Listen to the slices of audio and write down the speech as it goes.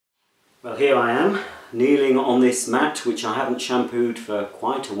Well, here I am, kneeling on this mat which I haven't shampooed for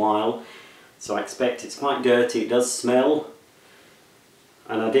quite a while, so I expect it's quite dirty. It does smell,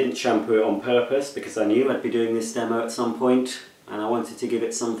 and I didn't shampoo it on purpose because I knew I'd be doing this demo at some point and I wanted to give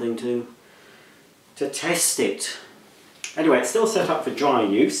it something to test it. Anyway, it's still set up for dry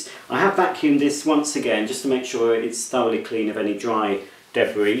use. I have vacuumed this once again just to make sure it's thoroughly clean of any dry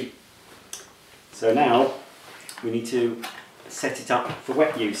debris. So now we need to set it up for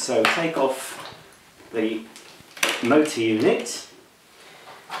wet use. So take off the motor unit.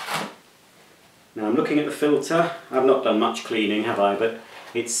 Now I'm looking at the filter. I've not done much cleaning, have I? But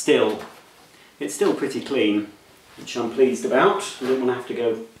it's still pretty clean, which I'm pleased about. I don't want to have to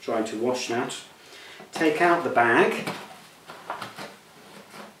go try to wash that. Take out the bag.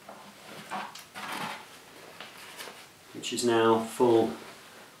 Which is now full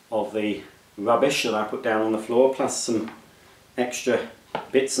of the rubbish that I put down on the floor, plus some extra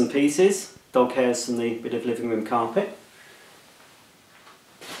bits and pieces, dog hairs from the bit of living room carpet.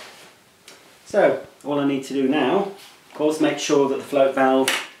 So all I need to do now, of course, make sure that the float valve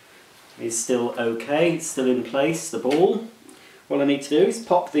is still okay, it's still in place, the ball. All I need to do is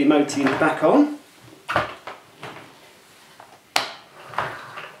pop the motor unit back on.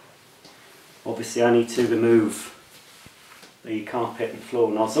 Obviously I need to remove the carpet and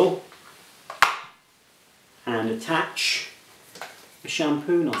floor nozzle and attach the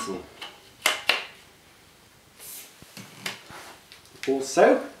shampoo nozzle.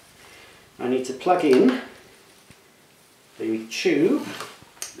 Also, I need to plug in the tube,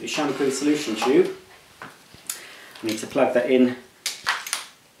 the shampoo solution tube. I need to plug that in.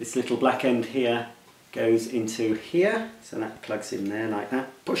 This little black end here goes into here, so that plugs in there like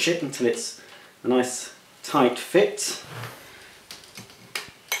that. Push it until it's a nice tight fit.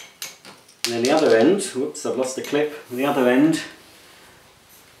 And then the other end, whoops, I've lost the clip. The other end,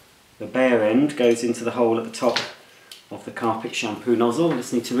 the bare end, goes into the hole at the top of the carpet shampoo nozzle. I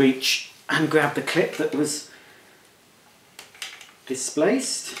just need to reach and grab the clip that was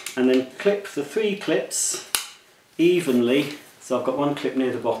displaced, and then clip the 3 clips evenly. So I've got one clip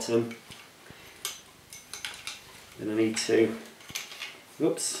near the bottom. Then I need to,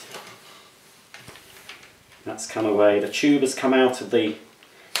 whoops, that's come away. The tube has come out of the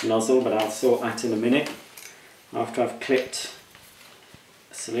nozzle, but I'll sort that in a minute. After I've clipped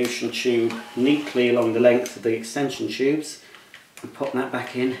a solution tube neatly along the length of the extension tubes and pop that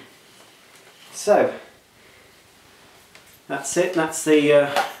back in. So that's it, that's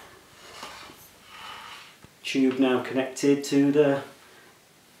the tube now connected to the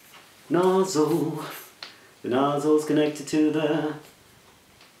nozzle. The nozzle's connected to the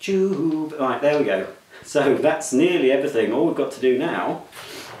tube. Right, there we go. So that's nearly everything. All we've got to do now,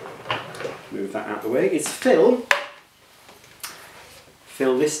 move that out of the way, is fill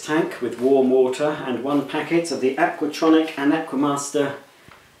this tank with warm water and 1 packet of the Aquatronic and Aquamaster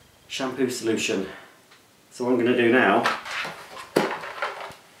shampoo solution. So what I'm going to do now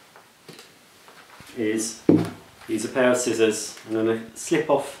is use a pair of scissors. I'm going to slip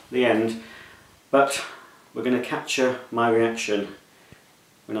off the end, but we're going to capture my reaction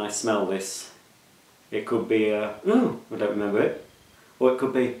when I smell this. It could be I don't remember it. Or it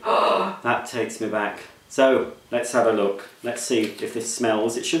could be, oh, that takes me back. So let's have a look. Let's see if this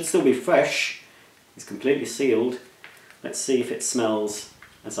smells. It should still be fresh. It's completely sealed. Let's see if it smells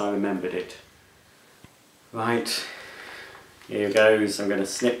as I remembered it. Right, here goes. I'm going to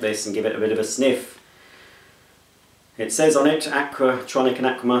snip this and give it a bit of a sniff. It says on it, Aquatronic and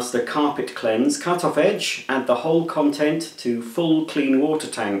Aquamaster Carpet Cleanse, cut off edge, add the whole content to full clean water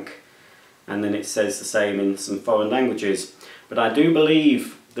tank. And then it says the same in some foreign languages. But I do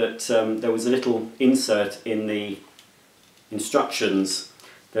believe that there was a little insert in the instructions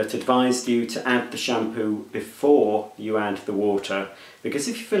that advised you to add the shampoo before you add the water. Because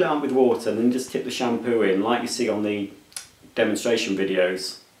if you fill it up with water and then just tip the shampoo in, like you see on the demonstration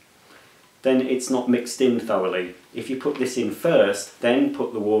videos, then it's not mixed in thoroughly. If you put this in first, then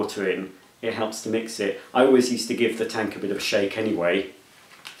put the water in, it helps to mix it. I always used to give the tank a bit of a shake anyway.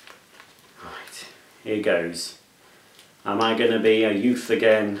 Right, here goes. Am I going to be a youth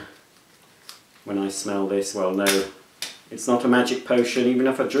again when I smell this? Well, no. It's not a magic potion. Even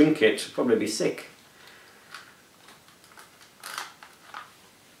if I drink it, I'll probably be sick.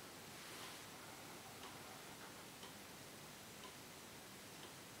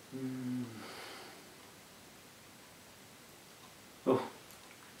 Oh,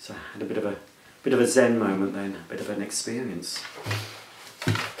 so I had a bit of a zen moment then, a bit of an experience.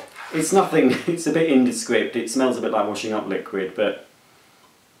 It's nothing, it's a bit indescript, it smells a bit like washing up liquid, but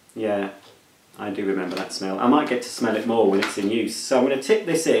yeah, I do remember that smell. I might get to smell it more when it's in use. So I'm going to tip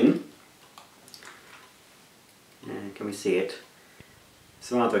this in Can we see it?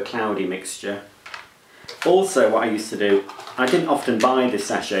 It's rather a cloudy mixture. Also, what I used to do, I didn't often buy the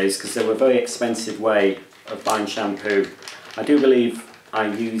sachets because they were a very expensive way of buying shampoo. I do believe I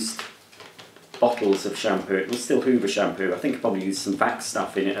used bottles of shampoo. It was still Hoover shampoo. I think I probably used some Vax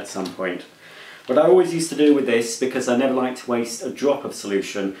stuff in it at some point. What I always used to do with this, because I never like to waste a drop of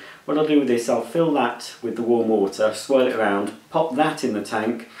solution, what I'll do with this, I'll fill that with the warm water, swirl it around, pop that in the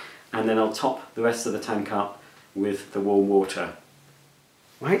tank, and then I'll top the rest of the tank up with the warm water.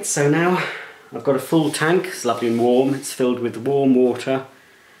 Right, so now I've got a full tank. It's lovely and warm. It's filled with warm water,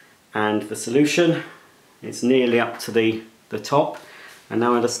 and the solution is nearly up to the top. And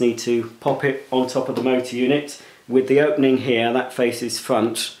now I just need to pop it on top of the motor unit. With the opening here, that faces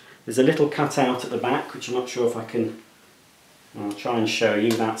front. There's a little cutout at the back, which I'm not sure if I can... I'll try and show you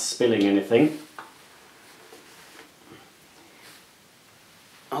without spilling anything.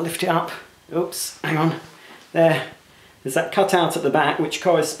 I'll lift it up. Oops, hang on. There. There's that cutout at the back, which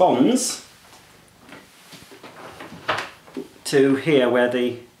corresponds to here where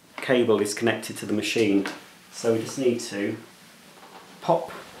the cable is connected to the machine. So we just need to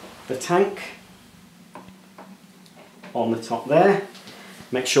pop the tank on the top there.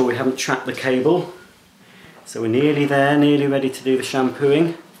 Make sure we haven't trapped the cable. So we're nearly there, nearly ready to do the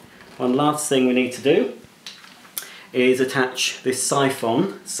shampooing. One last thing we need to do is attach this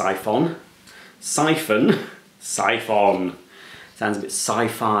siphon. Sounds a bit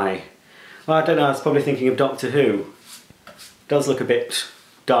sci-fi. Well, I don't know, I was probably thinking of Doctor Who. Does look a bit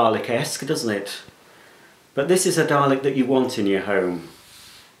Dalek-esque, doesn't it? But this is a Dalek that you want in your home.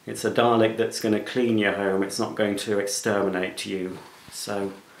 It's a Dalek that's going to clean your home. It's not going to exterminate you.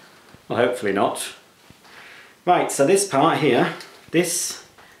 So, well, hopefully not. Right, so this part here, this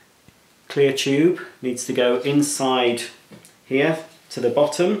clear tube needs to go inside here to the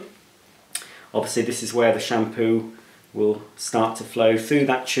bottom. Obviously this is where the shampoo will start to flow through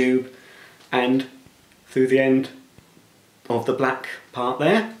that tube and through the end of the black part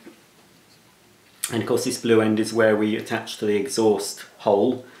there. And of course this blue end is where we attach to the exhaust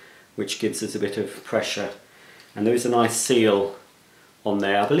hole, which gives us a bit of pressure. And there is a nice seal on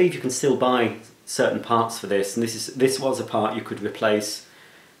there. I believe you can still buy certain parts for this, and this was a part you could replace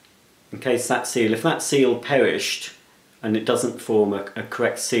in case that seal, if that seal perished and it doesn't form a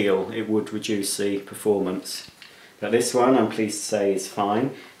correct seal, it would reduce the performance. But this one, I'm pleased to say, is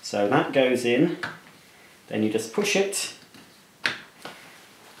fine. So that goes in, then you just push it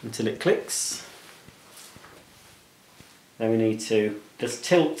until it clicks. Then we need to just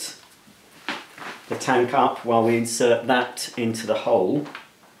tilt the tank up while we insert that into the hole.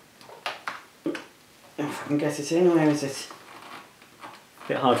 If I can get it in, where is it? A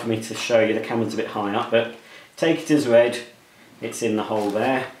bit hard for me to show you, the camera's a bit high up, but take it as read, it's in the hole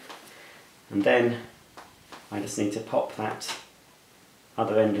there. And then I just need to pop that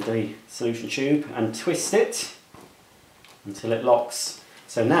other end of the solution tube and twist it until it locks.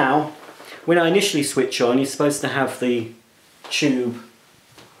 So now, when I initially switch on, you're supposed to have the tube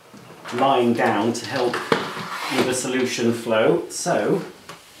lying down to help with the solution flow. So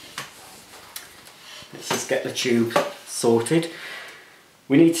let's just get the tube sorted.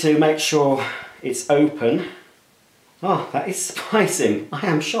 We need to make sure it's open. Oh, that is surprising. I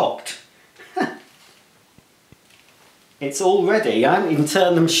am shocked. It's already, I haven't even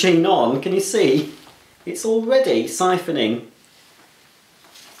turned the machine on. Can you see? It's already siphoning.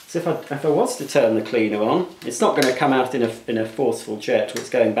 So if I was to turn the cleaner on, it's not going to come out in a forceful jet. It's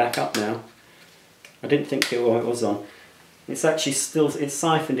going back up now. I didn't think it was on. It's actually still, it's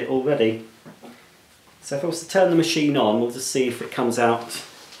siphoned it already. So if I was to turn the machine on, we'll just see if it comes out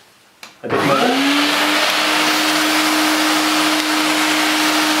a bit more.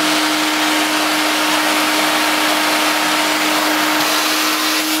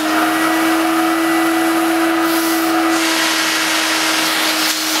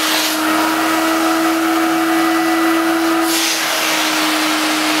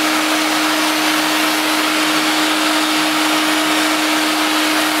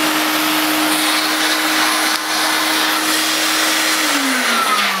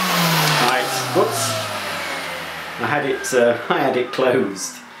 Whoops, I had it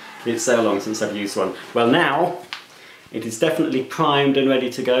closed. It's so long since I've used one. Well, now it is definitely primed and ready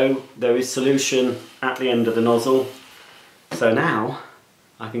to go. There is solution at the end of the nozzle. So now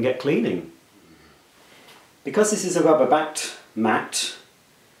I can get cleaning. Because this is a rubber backed mat,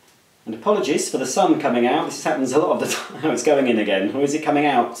 and apologies for the sun coming out, this happens a lot of the time. Oh, it's going in again, or is it coming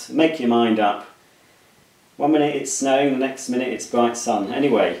out? Make your mind up. 1 minute it's snowing, the next minute it's bright sun.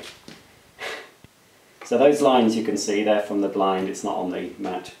 Anyway. So those lines you can see, they're from the blind, it's not on the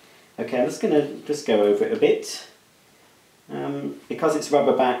mat. Okay, I'm just going to go over it a bit. Because it's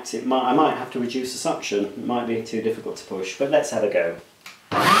rubber backed, I might have to reduce the suction. It might be too difficult to push, but let's have a go.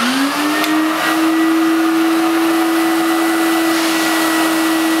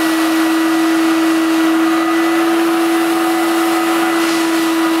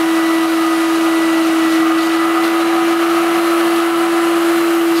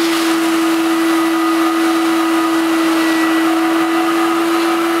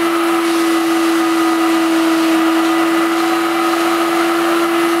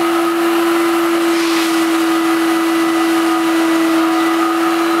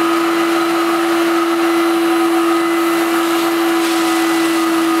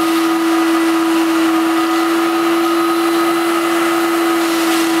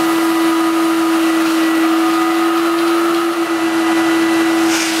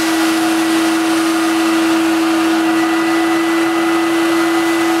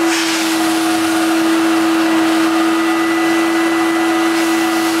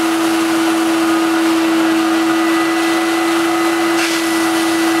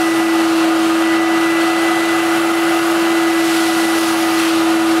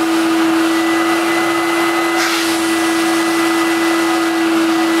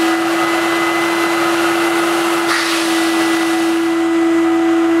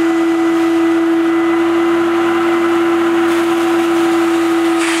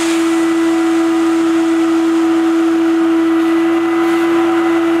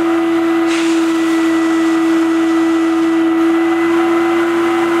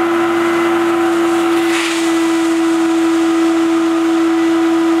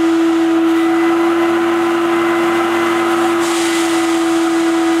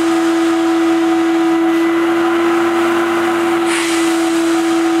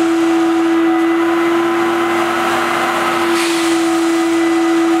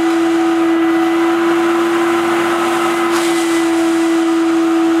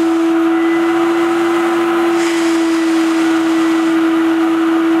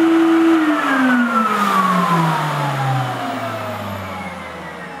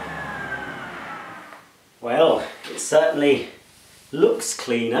 Well, it certainly looks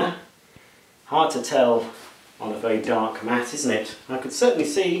cleaner. Hard to tell on a very dark mat, isn't it? I could certainly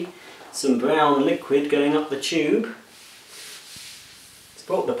see some brown liquid going up the tube. It's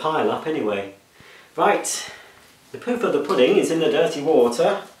brought the pile up anyway. Right, the proof of the pudding is in the dirty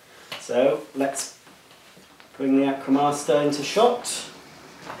water. So let's bring the Aquamaster into shot.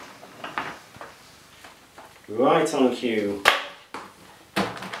 Right on cue.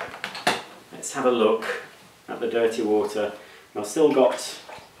 Let's have a look at the dirty water. I've still got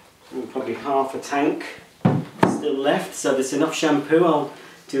probably half a tank still left, so there's enough shampoo. I'll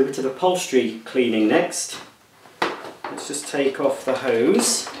do a bit of upholstery cleaning next. Let's just take off the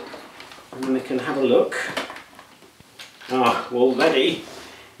hose and then we can have a look. Ah, already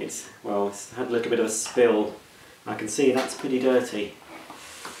it's had a little bit of a spill. I can see that's pretty dirty.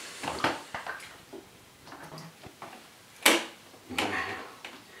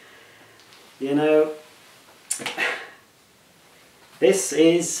 You know, this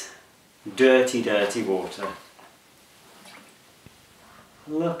is dirty, dirty water.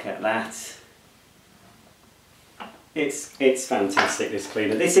 Look at that. It's fantastic, this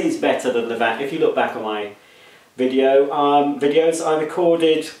cleaner. This is better than the VAT. If you look back on my videos, I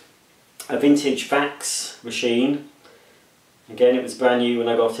recorded a vintage fax machine. Again, it was brand new when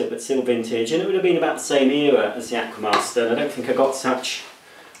I got it, but still vintage, and it would have been about the same era as the Aquamaster. And I don't think I got such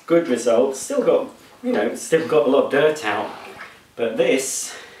good results. Still got, you know, still got a lot of dirt out. But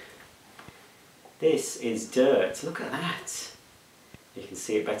this is dirt. Look at that. You can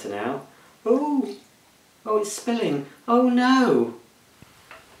see it better now. Oh, it's spilling. Oh no.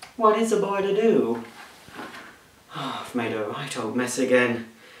 What is a boy to do? Oh, I've made a right old mess again.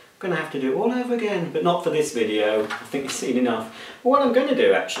 I'm going to have to do it all over again, but not for this video. I think you've seen enough. But what I'm going to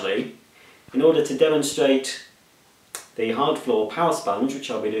do actually, in order to demonstrate the hard floor Powersponge,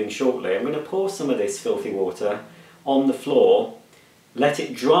 which I'll be doing shortly, I'm going to pour some of this filthy water on the floor, let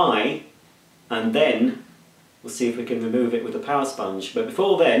it dry, and then we'll see if we can remove it with the Powersponge. But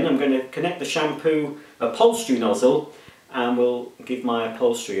before then, I'm going to connect the shampoo upholstery nozzle and we'll give my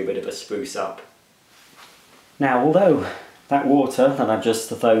upholstery a bit of a spruce up. Now, although that water that I've just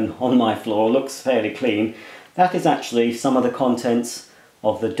thrown on my floor looks fairly clean, that is actually some of the contents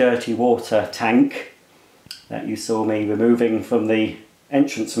of the dirty water tank that you saw me removing from the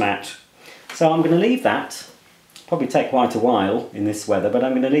entrance mat. So I'm going to leave that, probably take quite a while in this weather, but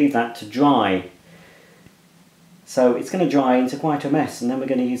I'm going to leave that to dry. So it's going to dry into quite a mess, and then we're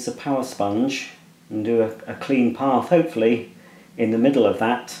going to use the Powersponge and do a clean path, hopefully in the middle of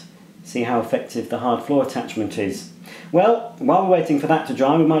that, see how effective the hard floor attachment is. Well, while we're waiting for that to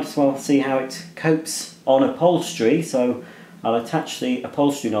dry, we might as well see how it copes on upholstery. So I'll attach the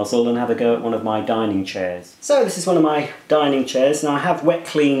upholstery nozzle and have a go at one of my dining chairs. So this is one of my dining chairs. Now I have wet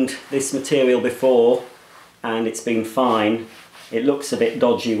cleaned this material before and it's been fine. It looks a bit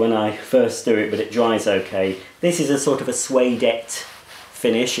dodgy when I first do it, but it dries okay. This is a sort of a suedette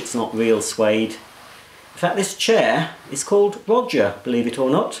finish, it's not real suede. In fact, this chair is called Roger, believe it or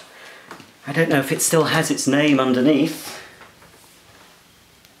not. I don't know if it still has its name underneath.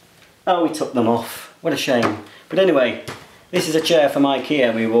 Oh, we took them off. What a shame. But anyway, this is a chair from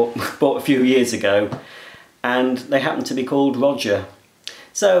IKEA we bought a few years ago, and they happen to be called Roger.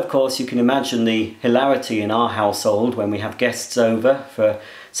 So, of course, you can imagine the hilarity in our household when we have guests over for a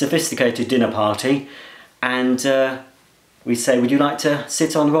sophisticated dinner party, and we say, would you like to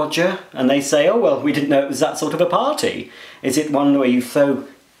sit on Roger? And they say, oh, well, we didn't know it was that sort of a party. Is it one where you throw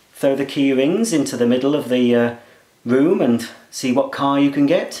the key rings into the middle of the room and see what car you can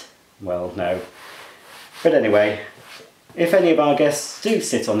get? Well, no. But anyway, if any of our guests do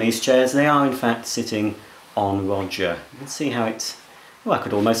sit on these chairs, they are in fact sitting on Roger. You can see how it's... Well, I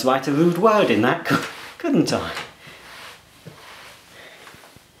could almost write a rude word in that, couldn't I?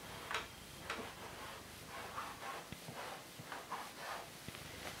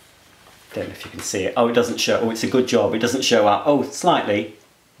 Don't know if you can see it. Oh, it doesn't show. Oh, it's a good job. It doesn't show up. Oh, slightly.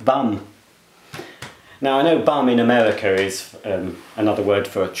 Bum. Now, I know bum in America is another word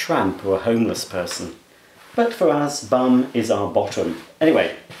for a tramp or a homeless person. But for us, bum is our bottom.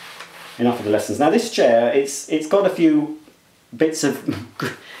 Anyway, enough of the lessons. Now, this chair, it's got a few bits of...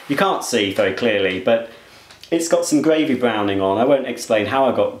 you can't see very clearly, but it's got some gravy browning on. I won't explain how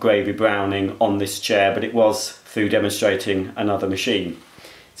I got gravy browning on this chair, but it was through demonstrating another machine.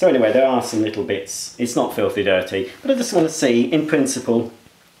 So anyway, there are some little bits. It's not filthy dirty, but I just want to see, in principle,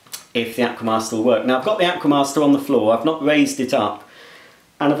 if the Aquamaster will work. Now, I've got the Aquamaster on the floor. I've not raised it up,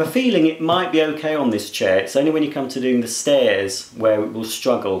 and I have a feeling it might be okay on this chair. It's only when you come to doing the stairs where it will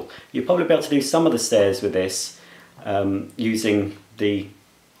struggle. You'll probably be able to do some of the stairs with this, using the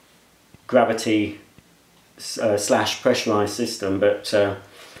gravity slash pressurized system, but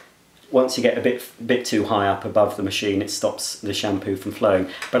once you get a bit too high up above the machine, it stops the shampoo from flowing.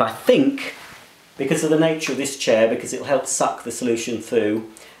 But I think, because of the nature of this chair, because it'll help suck the solution through,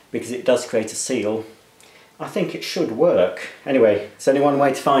 because it does create a seal, I think it should work. Anyway, it's only one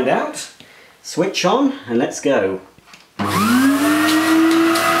way to find out. Switch on and let's go.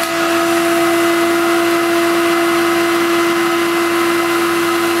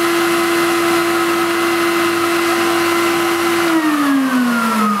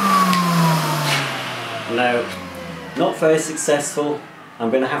 No, not very successful. I'm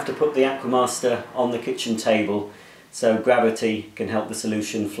going to have to put the Aquamaster on the kitchen table so gravity can help the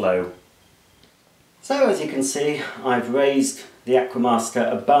solution flow. So as you can see, I've raised the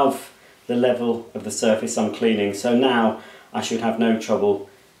Aquamaster above the level of the surface I'm cleaning, so now I should have no trouble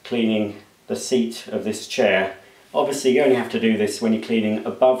cleaning the seat of this chair. Obviously you only have to do this when you're cleaning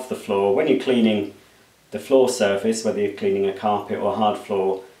above the floor. When you're cleaning the floor surface, whether you're cleaning a carpet or a hard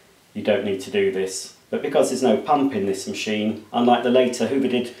floor, you don't need to do this. But because there's no pump in this machine, unlike the later Hoover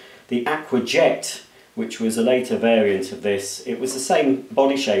did the Aquajet, which was a later variant of this, it was the same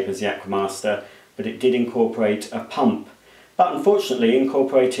body shape as the Aquamaster, but it did incorporate a pump. But unfortunately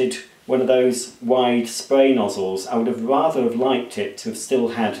incorporated one of those wide spray nozzles. I would have rather have liked it to have still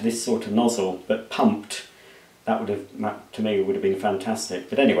had this sort of nozzle, but pumped. That would have, to me, would have been fantastic.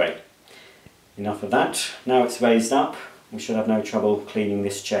 But anyway, enough of that. Now it's raised up, we should have no trouble cleaning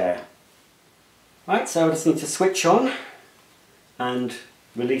this chair. Right, so I just need to switch on and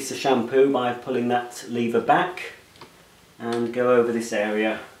release the shampoo by pulling that lever back and go over this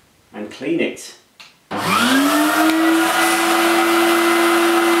area and clean it.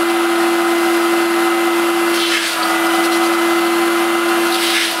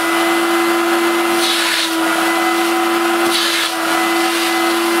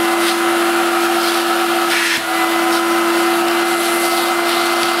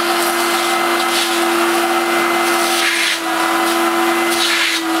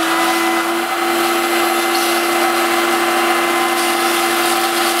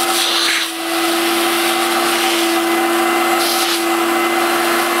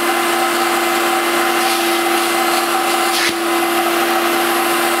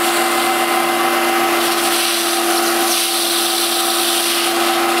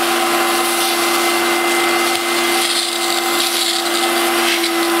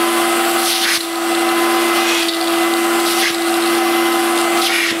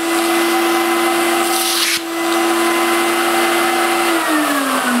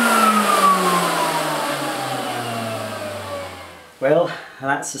 Well,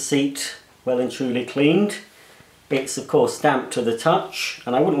 that's the seat well and truly cleaned. It's of course damp to the touch,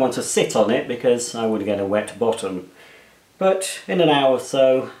 and I wouldn't want to sit on it because I would get a wet bottom. But in an hour or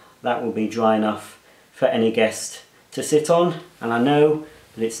so that will be dry enough for any guest to sit on, and I know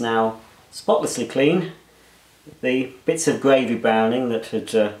that it's now spotlessly clean. The bits of gravy browning that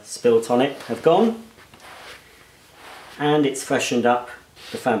had spilt on it have gone, and it's freshened up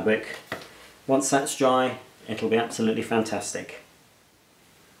the fabric. Once that's dry, it'll be absolutely fantastic.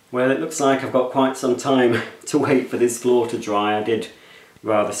 Well, it looks like I've got quite some time to wait for this floor to dry. I did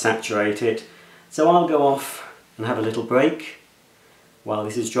rather saturate it, so I'll go off and have a little break while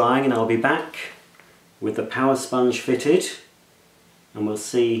this is drying, and I'll be back with the Powersponge fitted, and we'll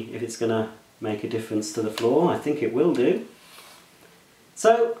see if it's going to make a difference to the floor. I think it will do.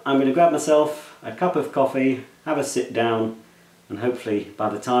 So I'm going to grab myself a cup of coffee, have a sit down, and hopefully by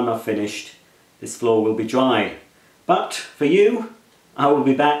the time I've finished this floor will be dry. But for you, I will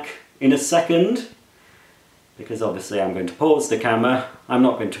be back in a second, because obviously I'm going to pause the camera. I'm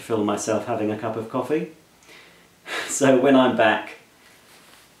not going to film myself having a cup of coffee. So when I'm back,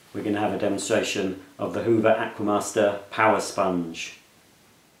 we're going to have a demonstration of the Hoover Aquamaster Powersponge.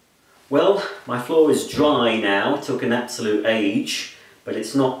 Well, my floor is dry now. It took an absolute age, but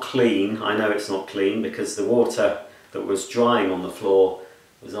it's not clean. I know it's not clean because the water that was drying on the floor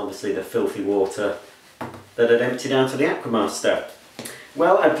was obviously the filthy water that had emptied out of the Aquamaster.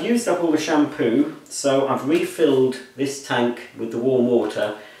 Well, I've used up all the shampoo, so I've refilled this tank with the warm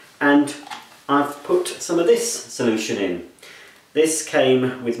water, and I've put some of this solution in. This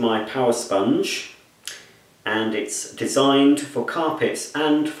came with my Powersponge, and it's designed for carpets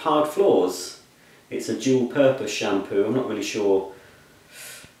and hard floors. It's a dual purpose shampoo. I'm not really sure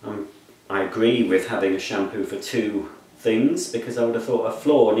I agree with having a shampoo for two things, because I would have thought a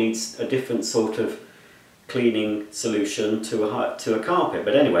floor needs a different sort of cleaning solution to a carpet.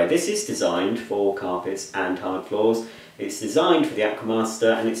 But anyway, this is designed for carpets and hard floors. It's designed for the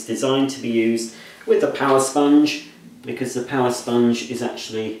Aquamaster, and it's designed to be used with the Powersponge, because the Powersponge is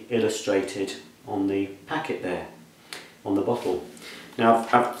actually illustrated on the packet there, on the bottle. Now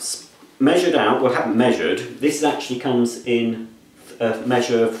I've measured out, well I haven't measured, this actually comes in a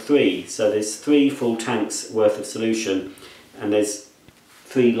measure of 3, so there's 3 full tanks worth of solution, and there's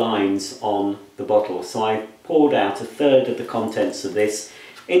 3 lines on the bottle. So I poured out 1/3 of the contents of this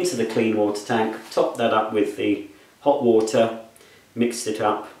into the clean water tank, topped that up with the hot water, mixed it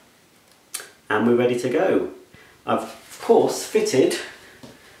up, and we're ready to go. I've of course fitted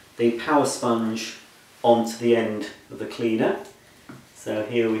the Powersponge onto the end of the cleaner. So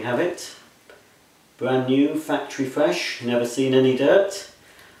here we have it, brand new, factory fresh, never seen any dirt.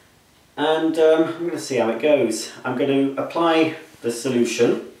 And I'm going to see how it goes. I'm going to apply the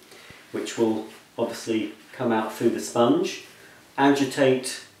solution, which will obviously come out through the sponge,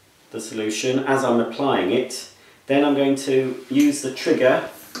 agitate the solution as I'm applying it. Then I'm going to use the trigger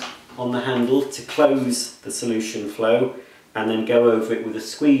on the handle to close the solution flow, and then go over it with a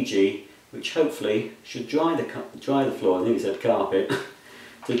squeegee, which hopefully should dry the floor. I think it said carpet.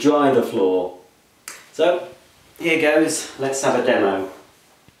 To dry the floor. So here goes, let's have a demo.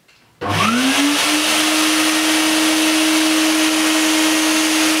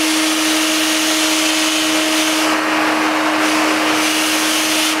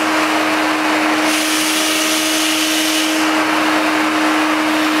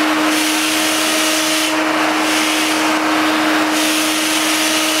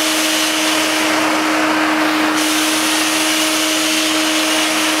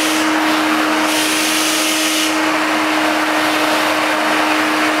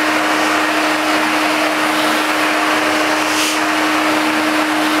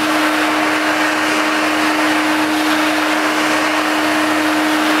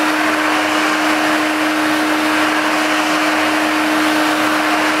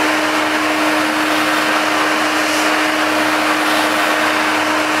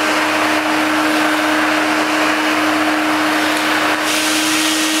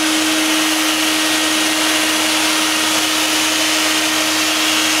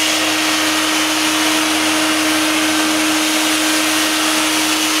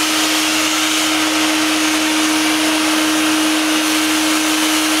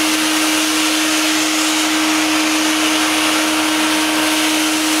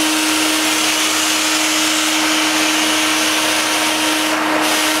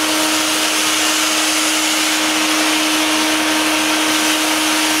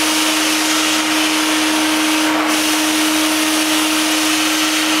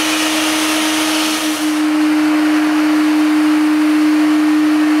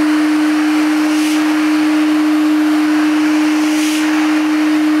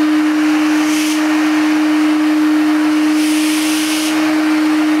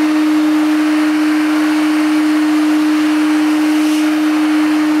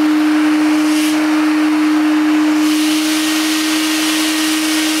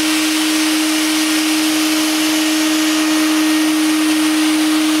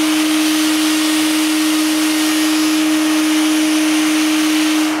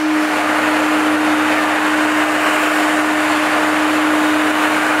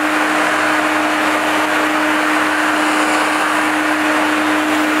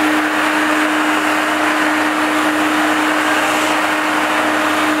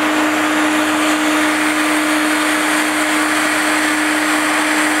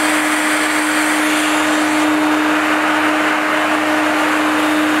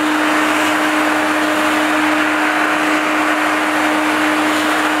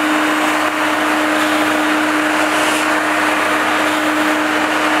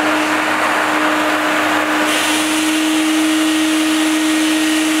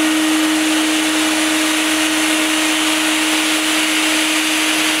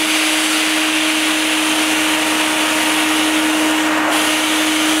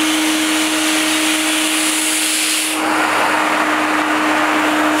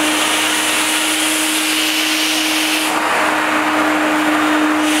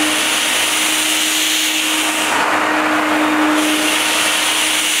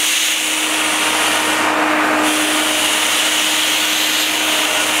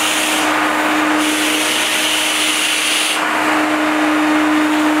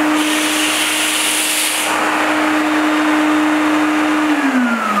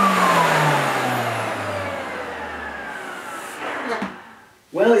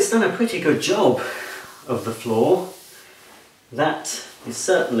 done a pretty good job of the floor. That is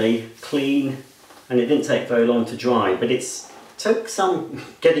certainly clean, and it didn't take very long to dry, but it's took some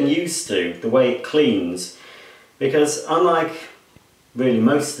getting used to the way it cleans, because unlike really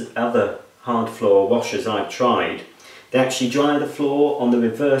most other hard floor washers I've tried, they actually dry the floor on the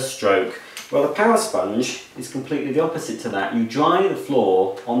reverse stroke. Well, the Powersponge is completely the opposite to that. You dry the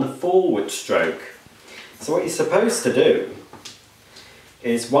floor on the forward stroke. So what you're supposed to do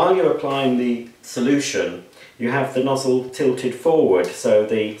is, while you're applying the solution, you have the nozzle tilted forward, so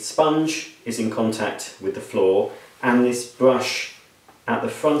the sponge is in contact with the floor and this brush at the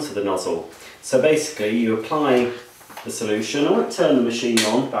front of the nozzle. So basically you apply the solution. I won't turn the machine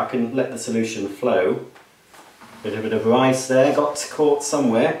on, but I can let the solution flow. A bit of rice there, got caught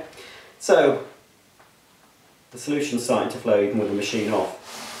somewhere. So the solution's starting to flow even with the machine off.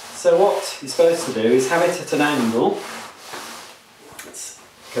 So what you're supposed to do is have it at an angle. Let's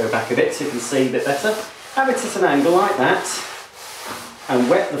go back a bit so you can see a bit better. Have it at an angle like that and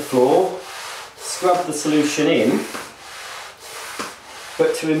wet the floor, scrub the solution in.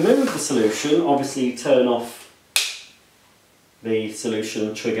 But to remove the solution, obviously you turn off the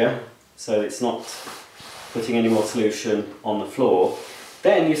solution trigger so it's not putting any more solution on the floor.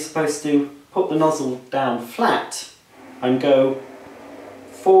 Then you're supposed to put the nozzle down flat and go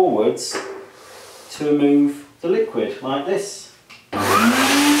forwards to remove the liquid like this.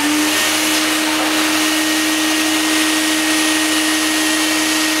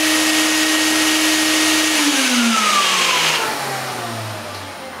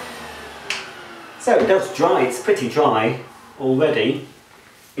 So it does dry, it's pretty dry already.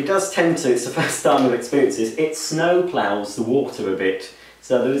 It does tend to, it's the first time I've experienced this, it snow ploughs the water a bit.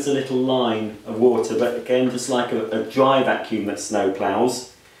 So there is a little line of water, but again, just like a dry vacuum that snow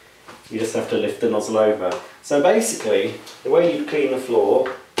ploughs, you just have to lift the nozzle over. So basically, the way you'd clean the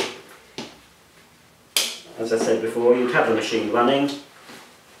floor, as I said before, you'd have the machine running,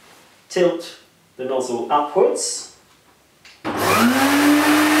 tilt the nozzle upwards,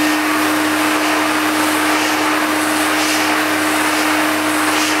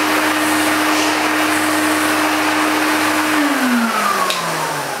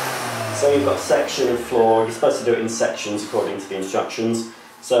 so you've got a section of floor. You're supposed to do it in sections according to the instructions.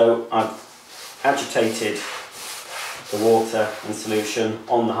 So I've agitated the water and solution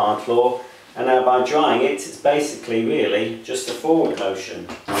on the hard floor, and now by drying it, it's basically really just a forward motion.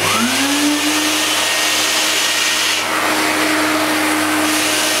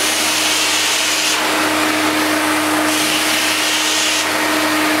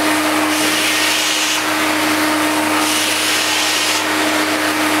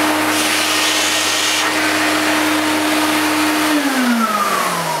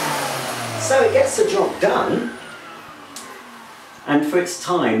 So it gets the job done, and for its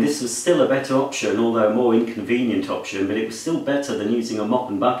time this was still a better option, although a more inconvenient option, but it was still better than using a mop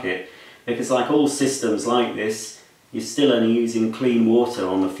and bucket, because like all systems like this, you're still only using clean water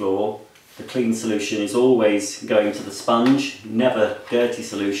on the floor. The clean solution is always going to the sponge, never dirty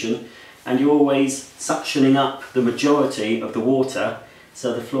solution, and you're always suctioning up the majority of the water,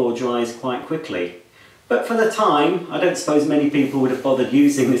 so the floor dries quite quickly. But for the time, I don't suppose many people would have bothered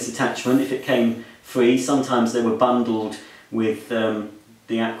using this attachment if it came free. Sometimes they were bundled with the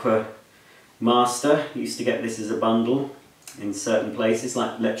Aquamaster. You used to get this as a bundle in certain places,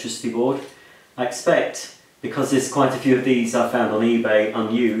 like electricity board. I expect, because there's quite a few of these I found on eBay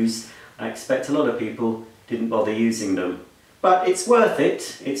unused, I expect a lot of people didn't bother using them. But it's worth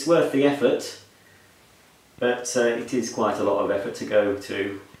it, it's worth the effort, but it is quite a lot of effort to go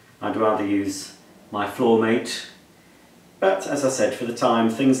to. I'd rather use my Floormate, but as I said, for the time,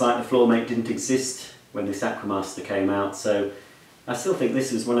 things like the Floormate didn't exist when this Aquamaster came out, so I still think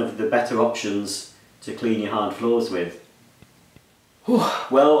this is one of the better options to clean your hard floors with. Whew,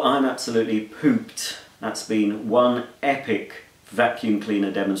 well, I'm absolutely pooped. That's been one epic vacuum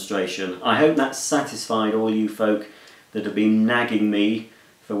cleaner demonstration. I hope that's satisfied all you folk that have been nagging me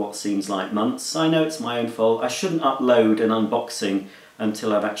for what seems like months. I know it's my own fault. I shouldn't upload an unboxing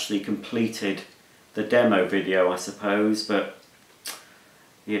until I've actually completed the demo video, I suppose, but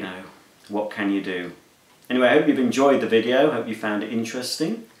you know, what can you do? Anyway, I hope you've enjoyed the video, hope you found it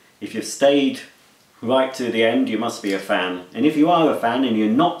interesting. If you've stayed right to the end, you must be a fan. And if you are a fan and you're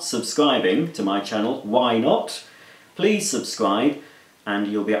not subscribing to my channel, why not? Please subscribe and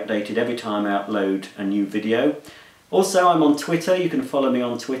you'll be updated every time I upload a new video. Also, I'm on Twitter. You can follow me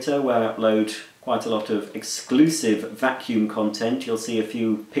on Twitter, where I upload quite a lot of exclusive vacuum content. You'll see a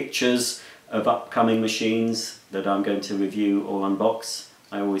few pictures of upcoming machines that I'm going to review or unbox.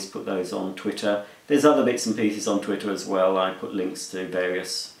 I always put those on Twitter. There's other bits and pieces on Twitter as well. I put links to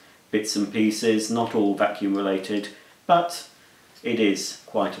various bits and pieces, not all vacuum related, but it is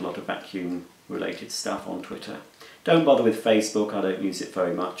quite a lot of vacuum related stuff on Twitter. Don't bother with Facebook, I don't use it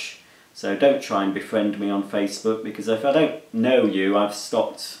very much. So don't try and befriend me on Facebook, because if I don't know you, I've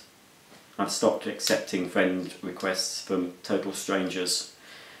stopped accepting friend requests from total strangers.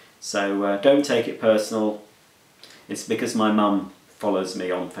 So don't take it personal. It's because my mum follows me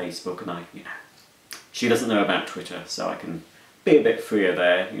on Facebook and she doesn't know about Twitter, so I can be a bit freer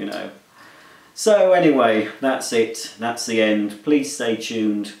there, you know. So anyway, that's it. That's the end. Please stay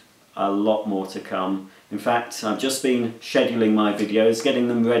tuned. A lot more to come. In fact, I've just been scheduling my videos, getting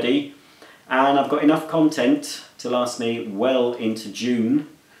them ready, and I've got enough content to last me well into June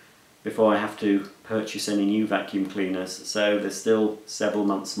before I have to purchase any new vacuum cleaners. So there's still several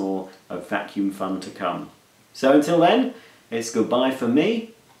months more of vacuum fun to come. So until then, it's goodbye from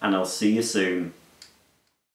me, and I'll see you soon.